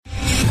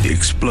The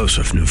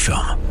explosive new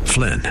film,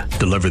 Flynn,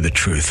 Deliver the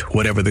Truth,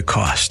 Whatever the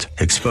Cost,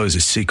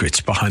 exposes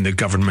secrets behind the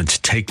government's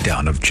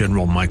takedown of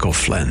General Michael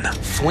Flynn.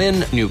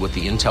 Flynn knew what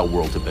the intel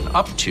world had been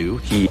up to.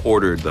 He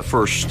ordered the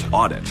first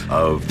audit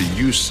of the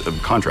use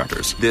of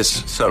contractors.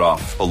 This set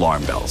off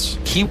alarm bells.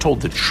 He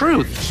told the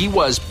truth. He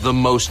was the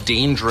most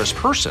dangerous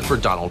person for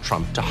Donald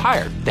Trump to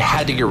hire. They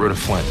had to get rid of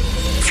Flynn.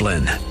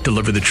 Flynn,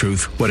 Deliver the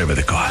Truth, Whatever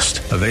the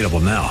Cost. Available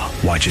now.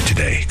 Watch it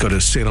today. Go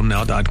to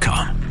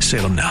salemnow.com.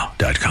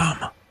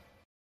 salemnow.com.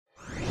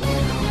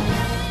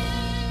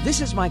 This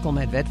is Michael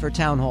Medved for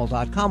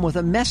townhall.com with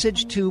a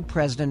message to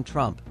President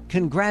Trump.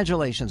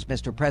 Congratulations,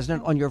 Mr.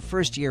 President, on your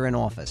first year in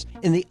office.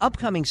 In the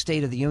upcoming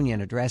State of the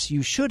Union address,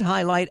 you should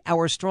highlight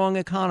our strong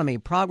economy,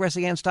 progress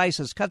against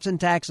ISIS, cuts in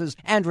taxes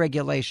and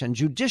regulation,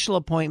 judicial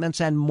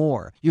appointments, and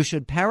more. You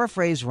should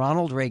paraphrase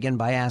Ronald Reagan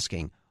by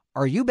asking,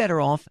 are you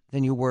better off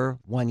than you were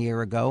 1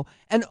 year ago?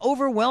 An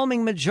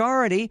overwhelming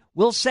majority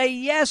will say,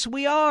 yes,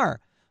 we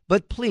are.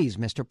 But please,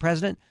 Mr.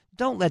 President,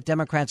 don't let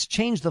Democrats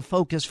change the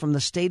focus from the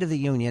State of the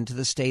Union to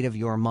the state of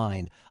your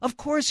mind. Of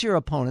course, your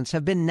opponents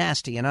have been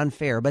nasty and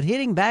unfair, but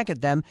hitting back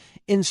at them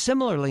in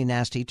similarly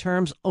nasty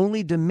terms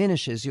only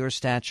diminishes your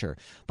stature.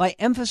 By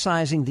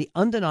emphasizing the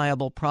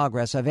undeniable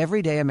progress of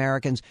everyday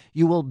Americans,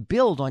 you will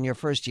build on your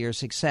first year's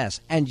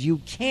success, and you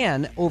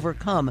can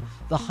overcome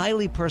the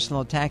highly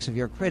personal attacks of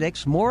your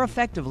critics more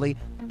effectively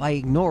by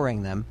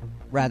ignoring them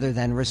rather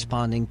than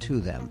responding to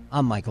them.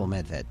 I'm Michael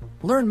Medved.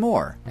 Learn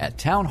more at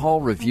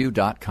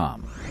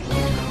townhallreview.com.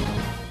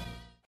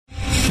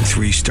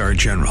 3-star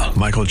General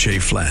Michael J.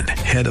 Flynn,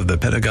 head of the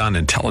Pentagon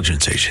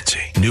Intelligence Agency,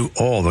 knew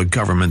all the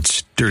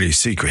government's dirty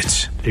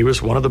secrets. He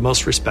was one of the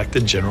most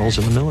respected generals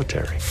in the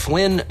military.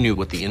 Flynn knew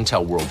what the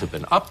intel world had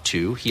been up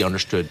to. He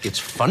understood its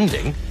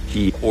funding.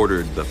 He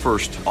ordered the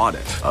first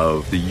audit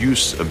of the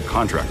use of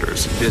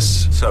contractors.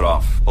 This set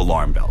off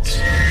alarm bells.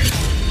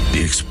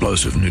 The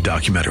explosive new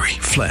documentary,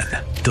 Flynn,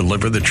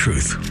 Deliver the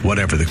Truth,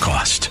 Whatever the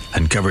Cost,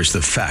 uncovers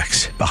the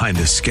facts behind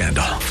this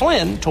scandal.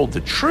 Flynn told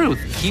the truth.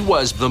 He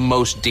was the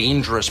most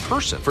dangerous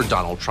person for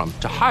Donald Trump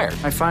to hire.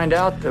 I find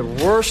out the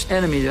worst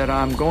enemy that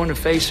I'm going to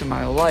face in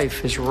my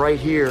life is right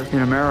here in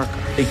America.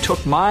 They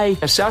took my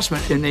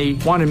assessment and they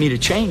wanted me to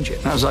change it.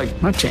 And I was like,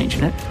 I'm not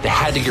changing it. They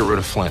had to get rid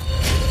of Flynn.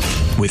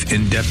 With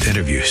in-depth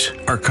interviews,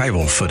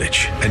 archival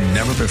footage, and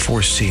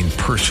never-before-seen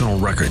personal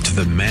records of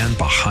the man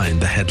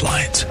behind the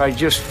headlines. I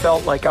just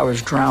felt like I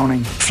was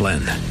drowning.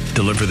 Flynn,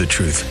 Deliver the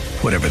Truth,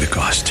 Whatever the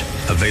Cost.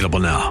 Available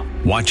now.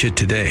 Watch it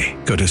today.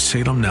 Go to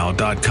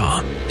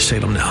salemnow.com.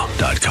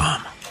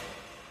 salemnow.com.